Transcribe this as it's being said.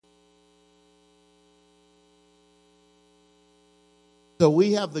So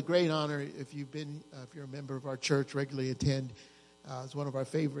we have the great honor, if you're a member of our church, regularly attend, as one of our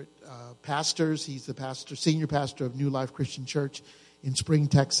favorite pastors. He's the senior pastor of New Life Christian Church in Spring,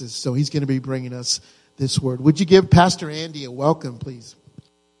 Texas. So he's going to be bringing us this word. Would you give Pastor Andy a welcome, please?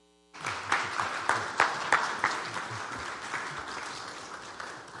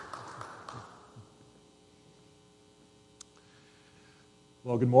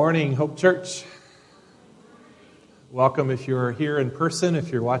 Well, good morning, Hope Church. Welcome if you're here in person. If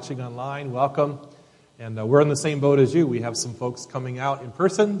you're watching online, welcome. And we're in the same boat as you. We have some folks coming out in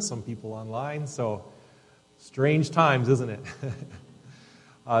person, some people online. So strange times, isn't it?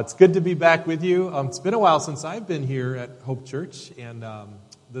 It's good to be back with you. It's been a while since I've been here at Hope Church. And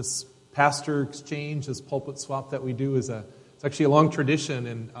this pastor exchange, this pulpit swap that we do it's actually a long tradition.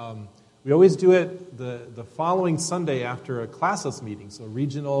 And we always do it the following Sunday after a classis meeting, so a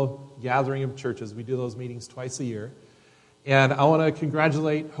regional gathering of churches. We do those meetings twice a year. And I want to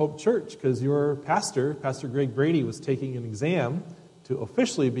congratulate Hope Church because your pastor, Pastor Greg Brady, was taking an exam to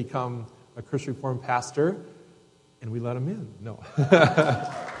officially become a Christian Reformed pastor, and we let him in. No.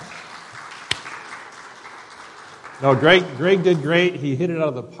 No, Greg did great. He hit it out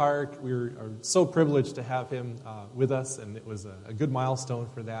of the park. We are so privileged to have him with us, and it was a good milestone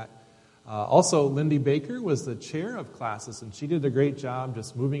for that. Also, Lindy Baker was the chair of classes, and she did a great job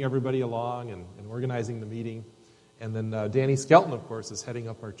just moving everybody along and organizing the meeting. And then Danny Skelton, of course, is heading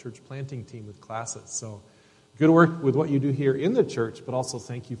up our church planting team with classes. So good work with what you do here in the church, but also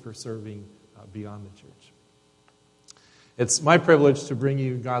thank you for serving beyond the church. It's my privilege to bring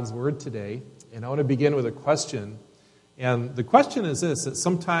you God's Word today, and I want to begin with a question. And the question is this, that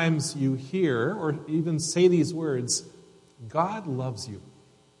sometimes you hear or even say these words, God loves you.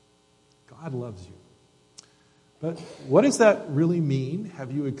 God loves you. But what does that really mean?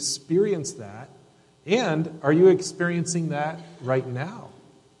 Have you experienced that? And are you experiencing that right now?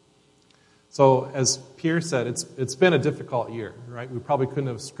 So as Pierre said, it's been a difficult year, right? We probably couldn't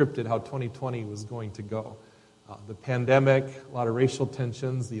have scripted how 2020 was going to go. The pandemic, a lot of racial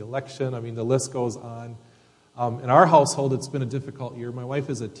tensions, the election, the list goes on. In our household, it's been a difficult year. My wife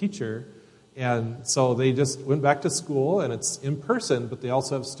is a teacher, and so they just went back to school, and it's in person, but they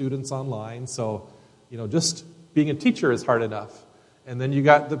also have students online. So, just being a teacher is hard enough. And then you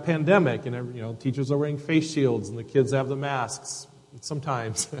got the pandemic, and teachers are wearing face shields, and the kids have the masks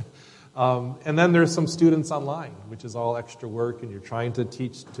sometimes. And then there's some students online, which is all extra work, and you're trying to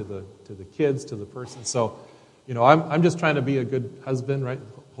teach to the kids, to the person. So, I'm just trying to be a good husband, right?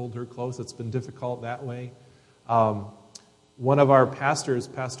 Hold her close. It's been difficult that way. One of our pastors,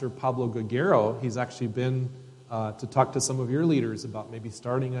 Pastor Pablo Guerrero, he's actually been to talk to some of your leaders about maybe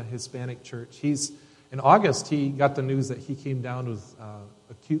starting a Hispanic church. In August, he got the news that he came down with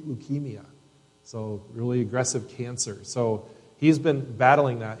acute leukemia, so really aggressive cancer. So he's been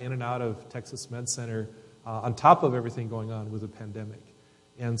battling that in and out of Texas Med Center on top of everything going on with the pandemic.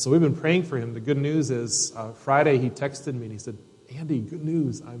 And so we've been praying for him. The good news is Friday he texted me and he said, Andy, good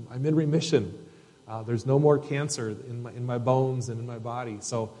news, I'm in remission. There's no more cancer in my bones and in my body.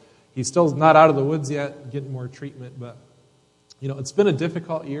 So he's still not out of the woods yet, getting more treatment. But, it's been a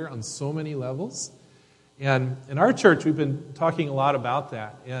difficult year on so many levels. And in our church, we've been talking a lot about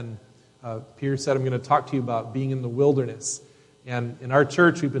that. And Peter said, I'm going to talk to you about being in the wilderness. And in our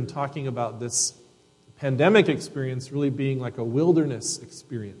church, we've been talking about this pandemic experience really being like a wilderness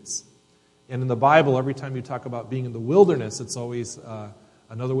experience. And in the Bible, every time you talk about being in the wilderness, it's always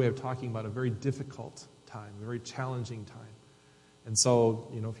another way of talking about a very difficult time, a very challenging time. And so,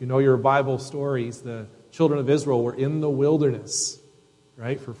 if you know your Bible stories, the children of Israel were in the wilderness,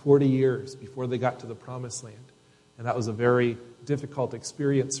 right, for 40 years before they got to the Promised Land. And that was a very difficult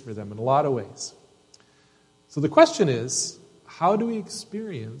experience for them in a lot of ways. So the question is, how do we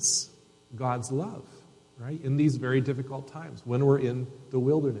experience God's love, right, in these very difficult times when we're in the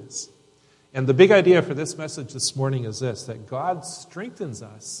wilderness? And the big idea for this message this morning is this, that God strengthens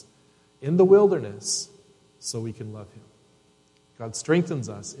us in the wilderness so we can love Him. God strengthens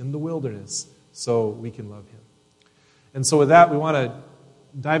us in the wilderness so we can love Him. And so with that, we want to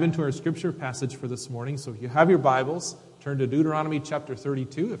dive into our scripture passage for this morning. So if you have your Bibles, turn to Deuteronomy chapter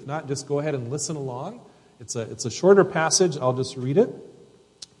 32. If not, just go ahead and listen along. It's a shorter passage. I'll just read it.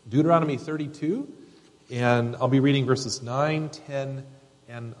 Deuteronomy 32, and I'll be reading verses 9, 10,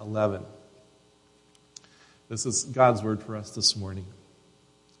 and 11. This is God's word for us this morning.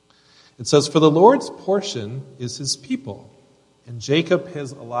 It says, For the Lord's portion is His people, and Jacob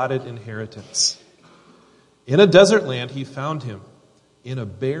His allotted inheritance. In a desert land He found him, in a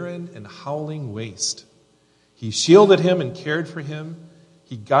barren and howling waste. He shielded him and cared for him.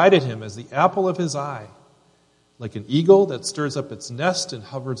 He guided him as the apple of His eye. like an eagle that stirs up its nest and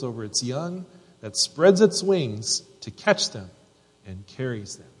hovers over its young, that spreads its wings to catch them and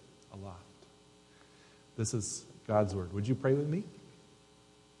carries them aloft. This is God's word. Would you pray with me?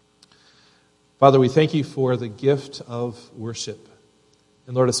 Father, we thank you for the gift of worship.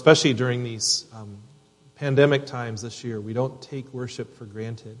 And Lord, especially during these pandemic times this year, we don't take worship for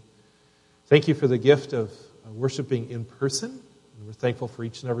granted. Thank you for the gift of worshiping in person. And we're thankful for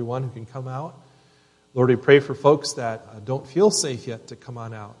each and every one who can come out. Lord, we pray for folks that don't feel safe yet to come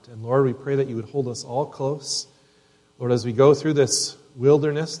on out. And Lord, we pray that you would hold us all close. Lord, as we go through this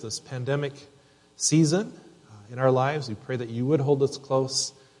wilderness, this pandemic season in our lives, we pray that you would hold us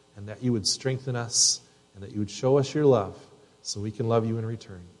close and that you would strengthen us and that you would show us your love so we can love you in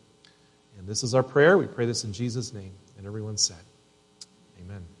return. And this is our prayer. We pray this in Jesus' name. And everyone said,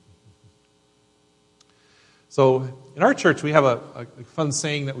 amen. So in our church, we have a fun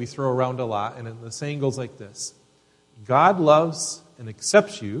saying that we throw around a lot, and the saying goes like this: God loves and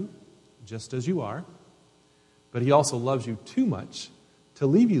accepts you just as you are, but he also loves you too much to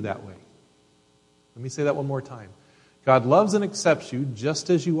leave you that way. Let me say that one more time. God loves and accepts you just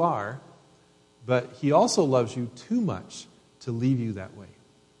as you are, but he also loves you too much to leave you that way.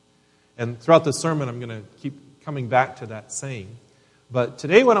 And throughout the sermon, I'm going to keep coming back to that saying. But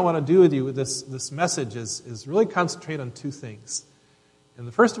today what I want to do with you with this message is really concentrate on two things. And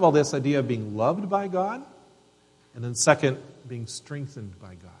the first of all, this idea of being loved by God, and then second, being strengthened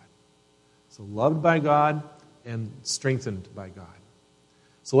by God. So loved by God and strengthened by God.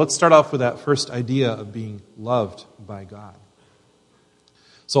 So let's start off with that first idea of being loved by God.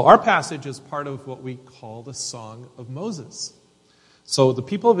 So our passage is part of what we call the Song of Moses. So the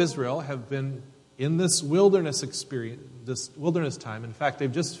people of Israel have been in this wilderness experience, this wilderness time. In fact,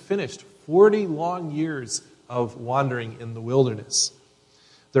 they've just finished 40 long years of wandering in the wilderness.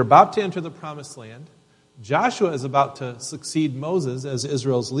 They're about to enter the promised land. Joshua is about to succeed Moses as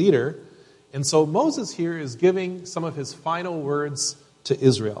Israel's leader. And so Moses here is giving some of his final words to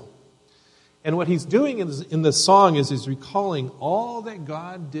Israel. And what he's doing in this song is he's recalling all that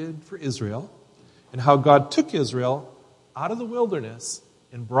God did for Israel and how God took Israel out of the wilderness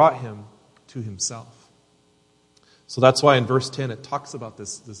and brought him to himself. So that's why in verse 10 it talks about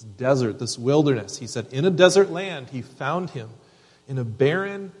this desert, this wilderness. He said, in a desert land he found him, in a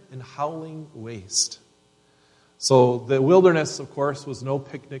barren and howling waste. So the wilderness, of course, was no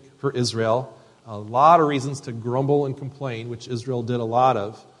picnic for Israel. A lot of reasons to grumble and complain, which Israel did a lot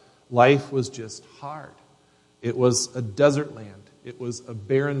of. Life was just hard. It was a desert land. It was a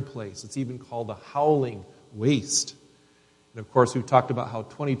barren place. It's even called a howling waste. And of course, we've talked about how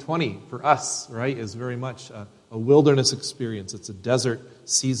 2020 for us, right, is very much a wilderness experience. It's a desert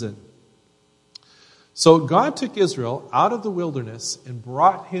season. So God took Israel out of the wilderness and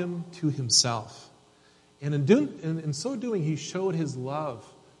brought him to himself. And in so doing, he showed his love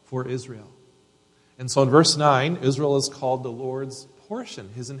for Israel. And so in verse 9, Israel is called the Lord's portion,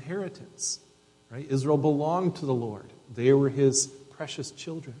 his inheritance. Right? Israel belonged to the Lord. They were his precious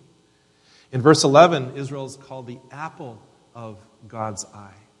children. In verse 11, Israel is called the apple of God's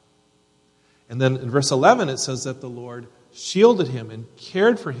eye. And then in verse 11, it says that the Lord shielded him and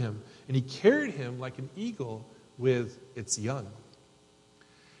cared for him, and he carried him like an eagle with its young.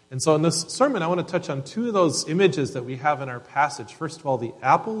 And so in this sermon, I want to touch on two of those images that we have in our passage. First of all, the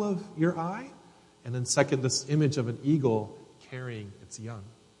apple of your eye, and then second, this image of an eagle carrying its young.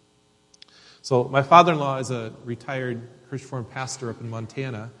 So my father-in-law is a retired Christian Reformed pastor up in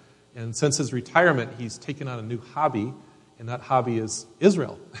Montana, and since his retirement, he's taken on a new hobby, and that hobby is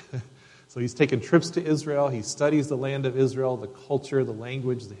Israel. So he's taken trips to Israel, he studies the land of Israel, the culture, the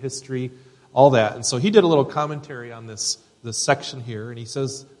language, the history, all that. And so he did a little commentary on this section here, and he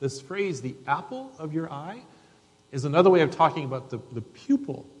says this phrase, the apple of your eye, is another way of talking about the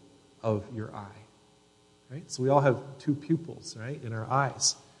pupil of your eye. Right? So we all have two pupils, right, in our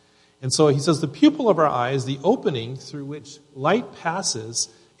eyes. And so he says the pupil of our eye is the opening through which light passes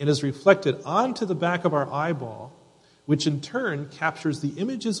and is reflected onto the back of our eyeball, which in turn captures the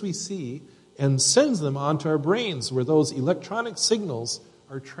images we see and sends them onto our brains, where those electronic signals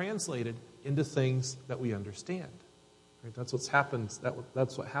are translated into things that we understand. Right? That's what happens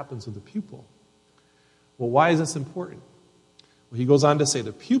with the pupil. Well, why is this important? Well, he goes on to say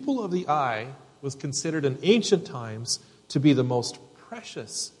the pupil of the eye was considered in ancient times to be the most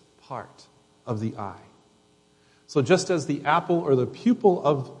precious part of the eye. So just as the apple or the pupil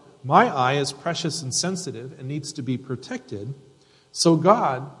of my eye is precious and sensitive and needs to be protected, so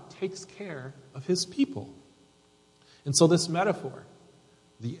God takes care of his people. And so this metaphor,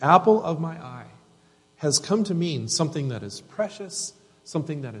 the apple of my eye, has come to mean something that is precious,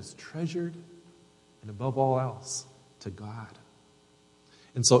 something that is treasured, and above all else, to God.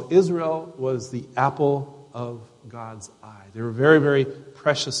 And so Israel was the apple of God's eye. They were very, very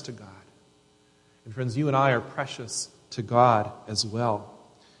precious to God. And friends, you and I are precious to God as well.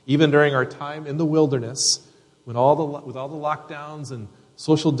 Even during our time in the wilderness, with all the lockdowns and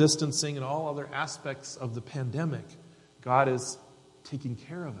social distancing and all other aspects of the pandemic, God is taking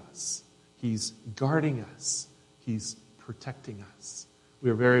care of us. He's guarding us. He's protecting us. We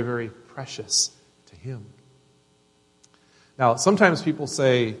are very, very precious to Him. Now, sometimes people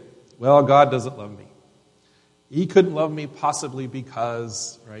say, well, God doesn't love me. He couldn't love me possibly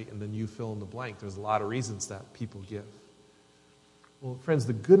because, right? And then you fill in the blank. There's a lot of reasons that people give. Well, friends,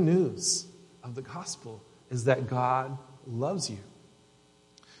 the good news of the gospel is that God loves you.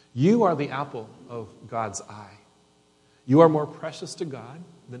 You are the apple of God's eye. You are more precious to God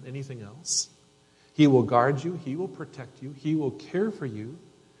than anything else. He will guard you. He will protect you. He will care for you.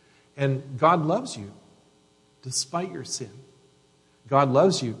 And God loves you despite your sin. God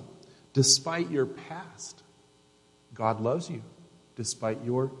loves you despite your past. God loves you despite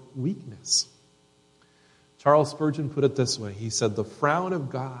your weakness. Charles Spurgeon put it this way. He said, "The frown of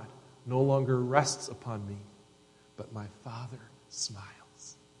God no longer rests upon me, but my Father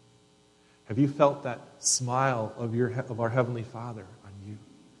smiles." Have you felt that smile of our Heavenly Father on you?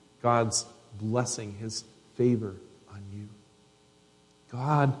 God's blessing, His favor on you.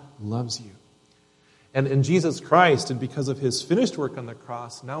 God loves you. And in Jesus Christ, and because of His finished work on the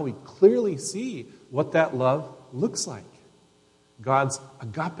cross, now we clearly see what that love looks like. God's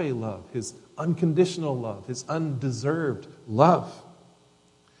agape love, His unconditional love, His undeserved love.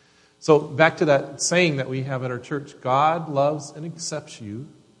 So back to that saying that we have at our church, God loves and accepts you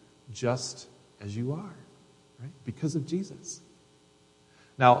just as you are, right? Because of Jesus.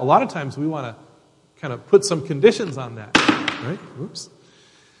 Now, a lot of times we want to kind of put some conditions on that, right? Oops.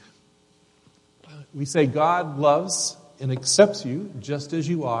 We say God loves and accepts you just as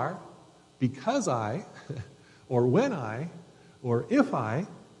you are because I, or when I, or if I,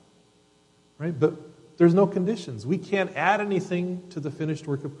 right? But there's no conditions. We can't add anything to the finished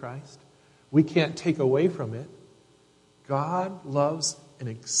work of Christ. We can't take away from it. God loves and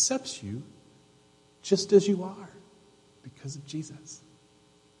accepts you just as you are because of Jesus.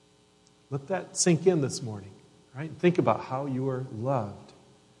 Let that sink in this morning, right? Think about how you are loved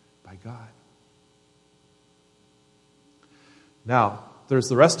by God. Now, there's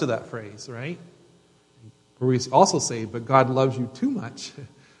the rest of that phrase, right? Where we also say, but God loves you too much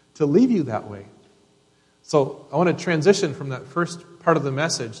to leave you that way. So I want to transition from that first part of the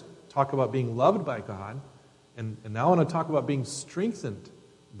message, talk about being loved by God, and now I want to talk about being strengthened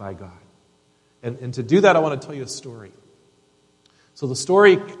by God. And to do that, I want to tell you a story. So the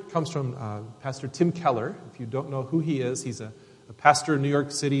story comes from Pastor Tim Keller. If you don't know who he is, he's a pastor in New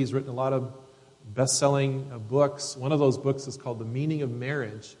York City. He's written a lot of best-selling books. One of those books is called The Meaning of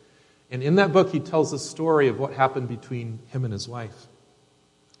Marriage. And in that book, he tells the story of what happened between him and his wife.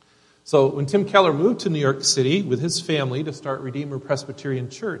 So when Tim Keller moved to New York City with his family to start Redeemer Presbyterian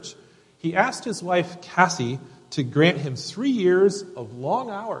Church, he asked his wife, Kathy, to grant him 3 years of long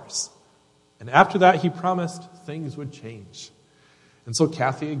hours. And after that, he promised things would change. And so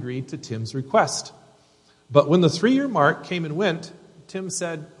Kathy agreed to Tim's request. But when the 3-year mark came and went, Tim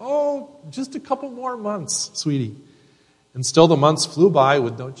said, "Oh, just a couple more months, sweetie." And still the months flew by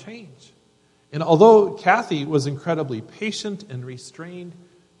with no change. And although Kathy was incredibly patient and restrained,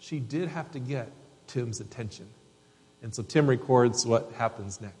 she did have to get Tim's attention. And so Tim records what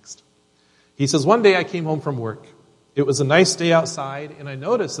happens next. He says, "One day I came home from work. It was a nice day outside, and I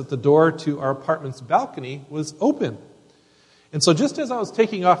noticed that the door to our apartment's balcony was open. And so just as I was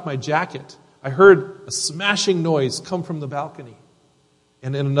taking off my jacket, I heard a smashing noise come from the balcony.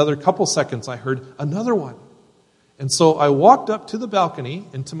 And in another couple seconds, I heard another one. And so I walked up to the balcony,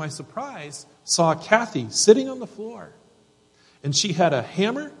 and to my surprise, saw Kathy sitting on the floor. And she had a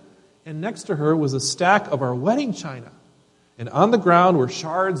hammer, and next to her was a stack of our wedding china. And on the ground were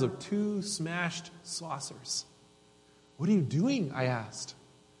shards of 2 smashed saucers. 'What are you doing?' I asked.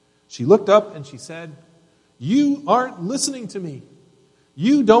 She looked up and she said, 'You aren't listening to me.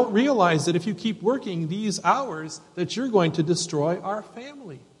 You don't realize that if you keep working these hours, that you're going to destroy our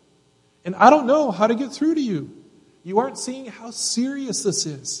family. And I don't know how to get through to you. You aren't seeing how serious this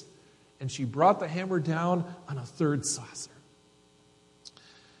is.' And she brought the hammer down on a 3rd saucer.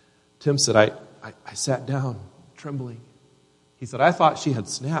 Tim said, I sat down, trembling. He said, I thought she had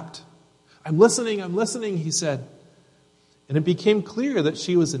snapped. I'm listening, he said. And it became clear that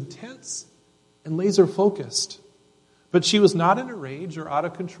she was intense and laser focused. But she was not in a rage or out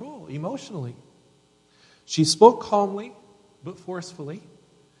of control emotionally. She spoke calmly but forcefully.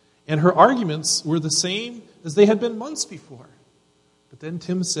 And her arguments were the same as they had been months before. But then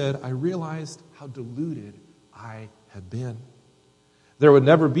Tim said, I realized how deluded I had been. There would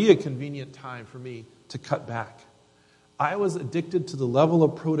never be a convenient time for me to cut back. I was addicted to the level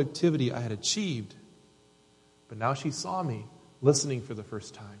of productivity I had achieved. But now she saw me listening for the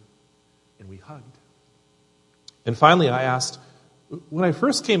first time, and we hugged. And finally I asked, when I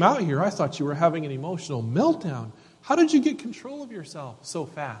first came out here, I thought you were having an emotional meltdown. How did you get control of yourself so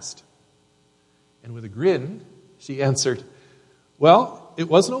fast? And with a grin, she answered, well, it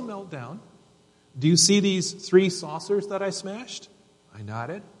was no meltdown. Do you see these 3 saucers that I smashed? I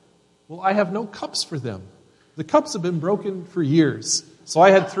nodded. Well, I have no cups for them. The cups have been broken for years, so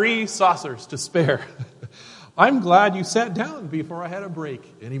I had 3 saucers to spare. I'm glad you sat down before I had a break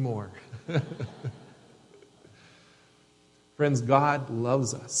anymore. Friends, God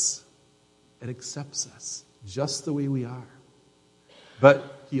loves us and accepts us just the way we are.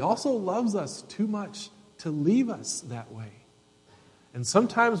 But He also loves us too much to leave us that way. And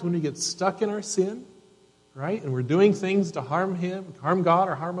sometimes when we get stuck in our sin, right, and we're doing things to harm Him, harm God,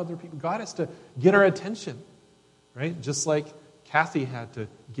 or harm other people, God has to get our attention, right? Just like Kathy had to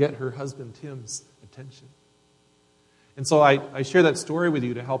get her husband Tim's attention. And so I share that story with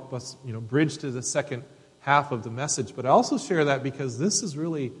you to help us, bridge to the second half of the message. But I also share that because this is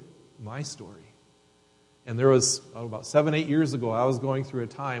really my story. And there was, about 7-8 years ago, I was going through a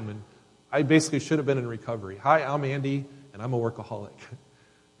time when I basically should have been in recovery. Hi, I'm Andy, and I'm a workaholic,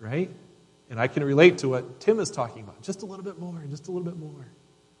 right? And I can relate to what Tim is talking about. Just a little bit more, just a little bit more.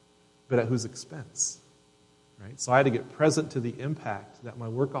 But at whose expense, right? So I had to get present to the impact that my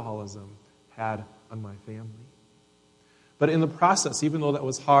workaholism had on my family. But in the process, even though that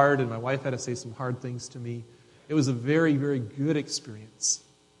was hard and my wife had to say some hard things to me, it was a very, very good experience.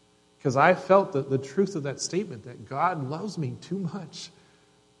 Because I felt the truth of that statement, that God loves me too much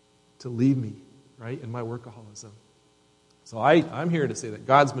to leave me, right, in my workaholism. So I'm here to say that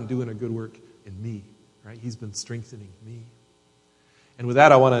God's been doing a good work in me, right? He's been strengthening me. And with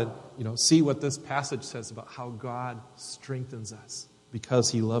that, I want to, see what this passage says about how God strengthens us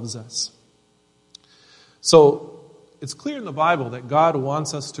because He loves us. So it's clear in the Bible that God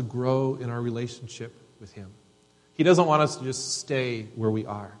wants us to grow in our relationship with Him. He doesn't want us to just stay where we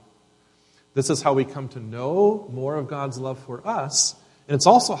are. This is how we come to know more of God's love for us, and it's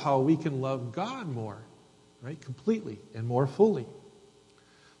also how we can love God more, right, completely and more fully.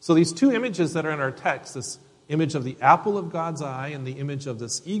 So these 2 images that are in our text, this image of the apple of God's eye and the image of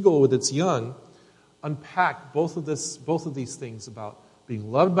this eagle with its young, unpack both of these things about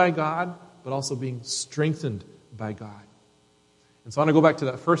being loved by God, but also being strengthened by God. And so I want to go back to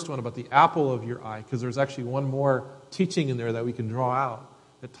that first one about the apple of your eye, because there's actually one more teaching in there that we can draw out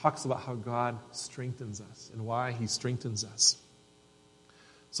that talks about how God strengthens us and why He strengthens us.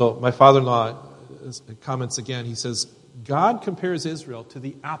 So my father-in-law comments again. He says, God compares Israel to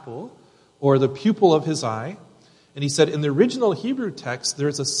the apple or the pupil of His eye. And he said, in the original Hebrew text,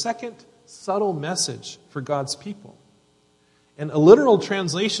 there's a second subtle message for God's people. And a literal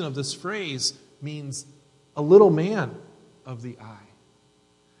translation of this phrase means a little man of the eye.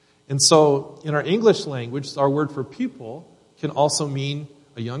 And so in our English language, our word for pupil can also mean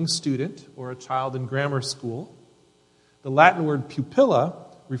a young student or a child in grammar school. The Latin word pupilla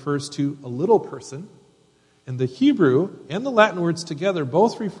refers to a little person. And the Hebrew and the Latin words together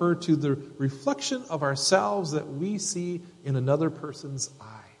both refer to the reflection of ourselves that we see in another person's eye.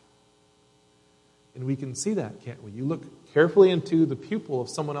 And we can see that, can't we? You look carefully into the pupil of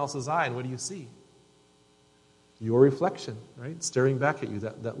someone else's eye, and what do you see? Your reflection, right? Staring back at you,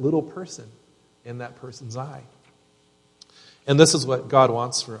 that little person in that person's eye. And this is what God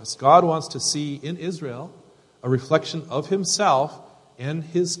wants for us. God wants to see in Israel a reflection of Himself and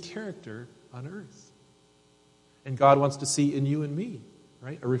His character on earth. And God wants to see in you and me,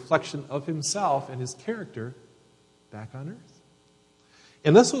 right, a reflection of Himself and His character back on earth.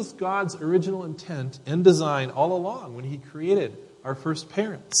 And this was God's original intent and design all along when He created our first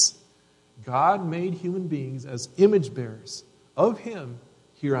parents. God made human beings as image bearers of Him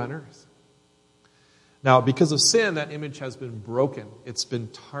here on earth. Now, because of sin, that image has been broken. It's been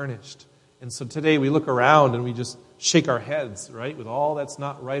tarnished. And so today we look around and we just shake our heads, right, with all that's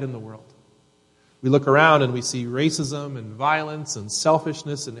not right in the world. We look around and we see racism and violence and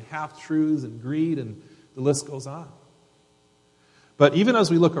selfishness and half-truths and greed, and the list goes on. But even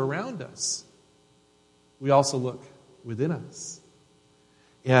as we look around us, we also look within us.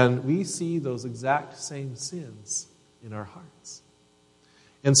 And we see those exact same sins in our hearts.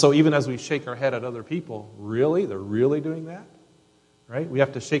 And so even as we shake our head at other people, really? They're really doing that? Right? We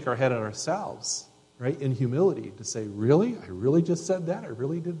have to shake our head at ourselves, right, in humility to say, really? I really just said that? I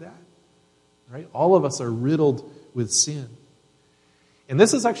really did that? Right? All of us are riddled with sin. And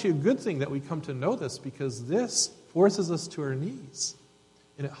this is actually a good thing that we come to know this, because this forces us to our knees.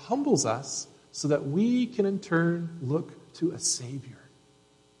 And it humbles us so that we can in turn look to a Savior.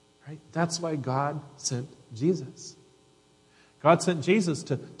 Right? That's why God sent Jesus. God sent Jesus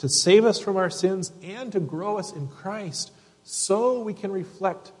to save us from our sins and to grow us in Christ so we can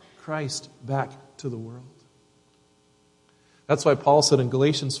reflect Christ back to the world. That's why Paul said in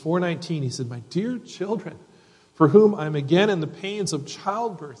Galatians 4:19, he said, "My dear children, for whom I am again in the pains of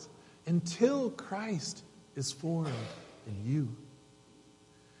childbirth, until Christ is formed in you."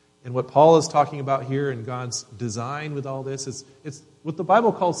 And what Paul is talking about here in God's design with all this is it's what the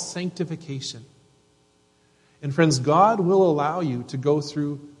Bible calls sanctification. And friends, God will allow you to go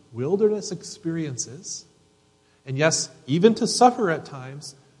through wilderness experiences, and yes, even to suffer at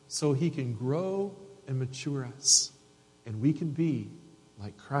times, so He can grow and mature us, and we can be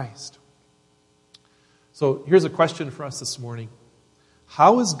like Christ. So here's a question for us this morning.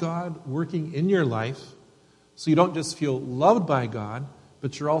 How is God working in your life so you don't just feel loved by God,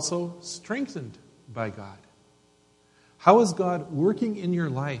 but you're also strengthened by God? How is God working in your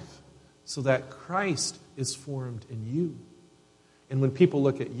life so that Christ is formed in you? And when people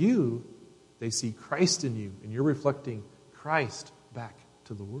look at you, they see Christ in you, and you're reflecting Christ back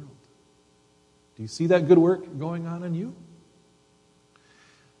to the world. Do you see that good work going on in you?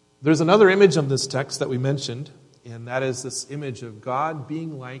 There's another image of this text that we mentioned, and that is this image of God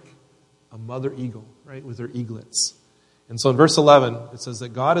being like a mother eagle, right, with her eaglets. And so in verse 11, it says that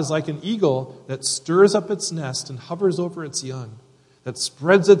God is like an eagle that stirs up its nest and hovers over its young, that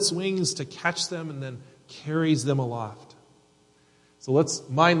spreads its wings to catch them and then carries them aloft. So let's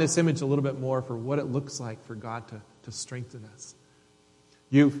mind this image a little bit more for what it looks like for God to strengthen us.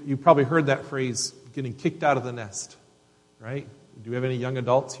 You've probably heard that phrase, getting kicked out of the nest, right? Do we have any young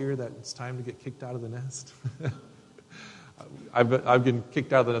adults here that it's time to get kicked out of the nest? I've been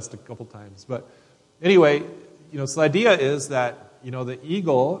kicked out of the nest a couple times. But anyway, so the idea is that, the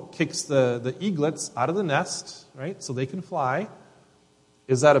eagle kicks the eaglets out of the nest, right, so they can fly.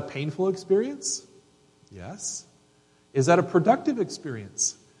 Is that a painful experience? Yes. Is that a productive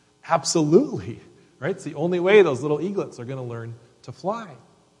experience? Absolutely, right? It's the only way those little eaglets are going to learn to fly.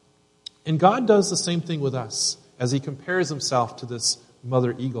 And God does the same thing with us as He compares Himself to this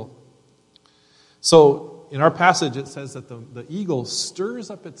mother eagle. So in our passage, it says that the eagle stirs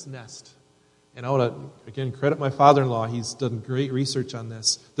up its nest. And I want to, again, credit my father-in-law. He's done great research on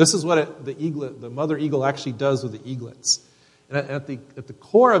this. This is what the mother eagle actually does with the eaglets. And at the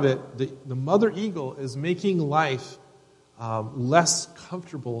core of it, the mother eagle is making life less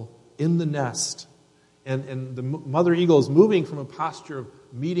comfortable in the nest. And the mother eagle is moving from a posture of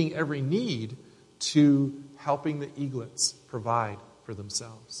meeting every need to helping the eaglets provide for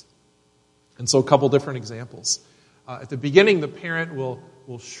themselves. And so a couple different examples. At the beginning, the parent will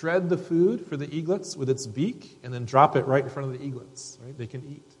shred the food for the eaglets with its beak and then drop it right in front of the eaglets, right? They can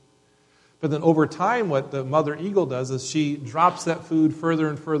eat. But then over time, what the mother eagle does is she drops that food further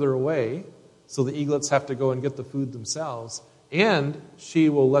and further away, so the eaglets have to go and get the food themselves. And she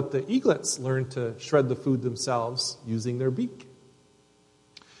will let the eaglets learn to shred the food themselves using their beak.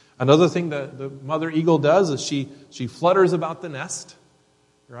 Another thing the mother eagle does is she flutters about the nest,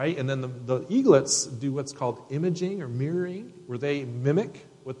 right? And then the eaglets do what's called imaging or mirroring, where they mimic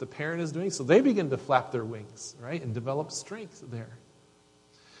what the parent is doing. So they begin to flap their wings, right? And develop strength there.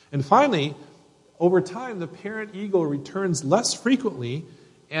 And finally, over time, the parent eagle returns less frequently.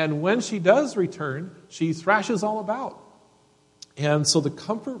 And when she does return, she thrashes all about. And so the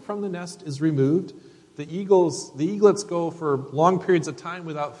comfort from the nest is removed. The eaglets go for long periods of time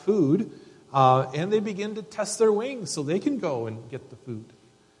without food. And they begin to test their wings so they can go and get the food.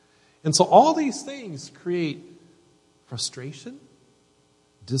 And so all these things create frustration,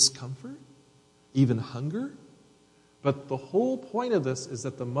 discomfort, even hunger. But the whole point of this is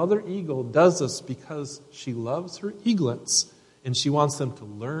that the mother eagle does this because she loves her eaglets and she wants them to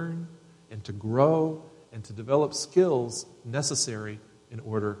learn and to grow and to develop skills necessary in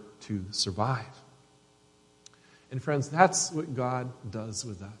order to survive. And friends, that's what God does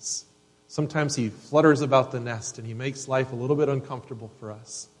with us. Sometimes He flutters about the nest and He makes life a little bit uncomfortable for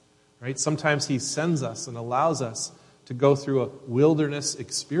us. Right? Sometimes He sends us and allows us to go through a wilderness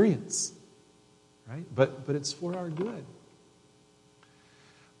experience. Right? But it's for our good.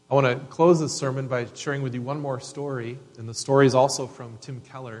 I want to close this sermon by sharing with you one more story. And the story is also from Tim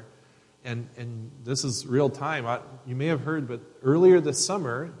Keller. And this is real time. You may have heard, but earlier this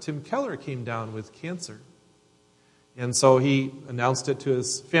summer, Tim Keller came down with cancer. And so he announced it to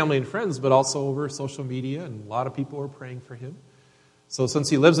his family and friends, but also over social media, and a lot of people were praying for him. So since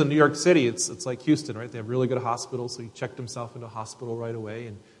he lives in New York City, it's like Houston, right? They have really good hospitals, so he checked himself into a hospital right away,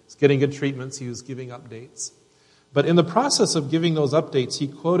 and he's getting good treatments. He was giving updates. But in the process of giving those updates, he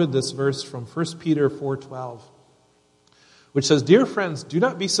quoted this verse from 1 Peter 4:12, which says, "Dear friends, do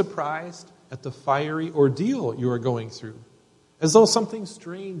not be surprised at the fiery ordeal you are going through, as though something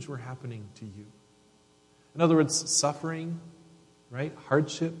strange were happening to you." In other words, suffering, right?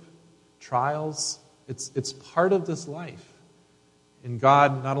 Hardship, trials, it's part of this life. And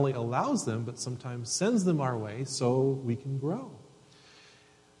God not only allows them, but sometimes sends them our way so we can grow.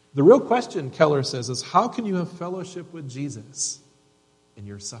 The real question, Keller says, is how can you have fellowship with Jesus in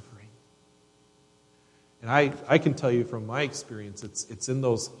your suffering? And I can tell you from my experience, it's in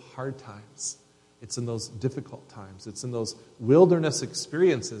those hard times. It's in those difficult times. It's in those wilderness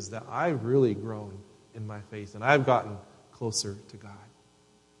experiences that I've really grown in my faith, and I've gotten closer to God.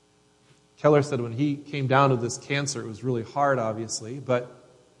 Keller said when he came down with this cancer, it was really hard, obviously, but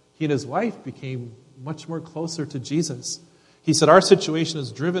he and his wife became much more closer to Jesus. He said, our situation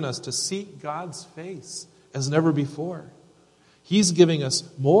has driven us to seek God's face as never before. He's giving us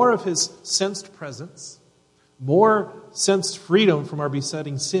more of his sensed presence, more sensed freedom from our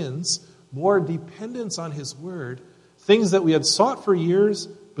besetting sins, more dependence on his word, things that we had sought for years,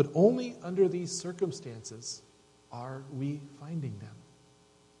 but only under these circumstances are we finding them.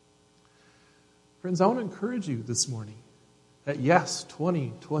 Friends, I want to encourage you this morning that yes,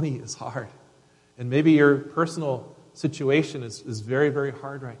 2020 is hard. And maybe your personal situation is very, very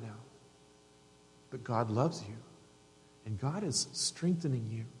hard right now. But God loves you. And God is strengthening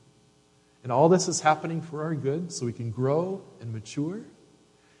you. And all this is happening for our good so we can grow and mature.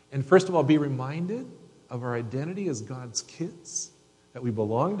 And first of all, be reminded of our identity as God's kids, that we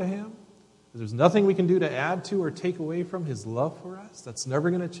belong to him. That there's nothing we can do to add to or take away from his love for us. That's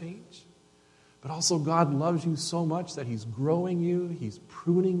never going to change. But also God loves you so much that he's growing you, he's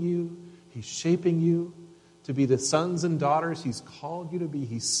pruning you, he's shaping you to be the sons and daughters he's called you to be.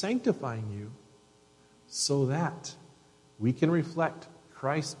 He's sanctifying you so that we can reflect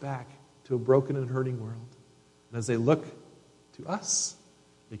Christ back to a broken and hurting world. And as they look to us,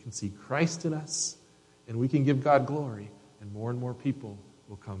 they can see Christ in us, and we can give God glory, and more people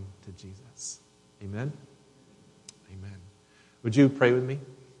will come to Jesus. Amen? Amen. Would you pray with me?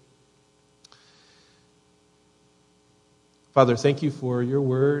 Father, thank you for your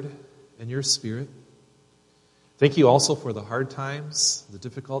word and your spirit. Thank you also for the hard times, the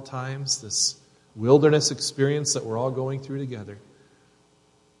difficult times, this wilderness experience that we're all going through together.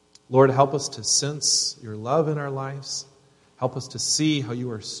 Lord, help us to sense your love in our lives. Help us to see how you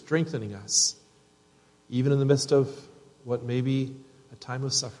are strengthening us, even in the midst of what may be a time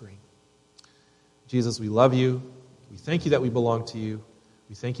of suffering. Jesus, we love you. We thank you that we belong to you.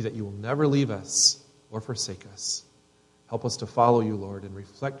 We thank you that you will never leave us or forsake us. Help us to follow you, Lord, and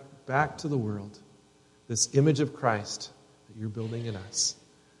reflect back to the world this image of Christ that you're building in us.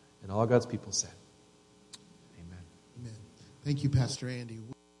 And all God's people said, amen. Amen. Thank you, Pastor Andy.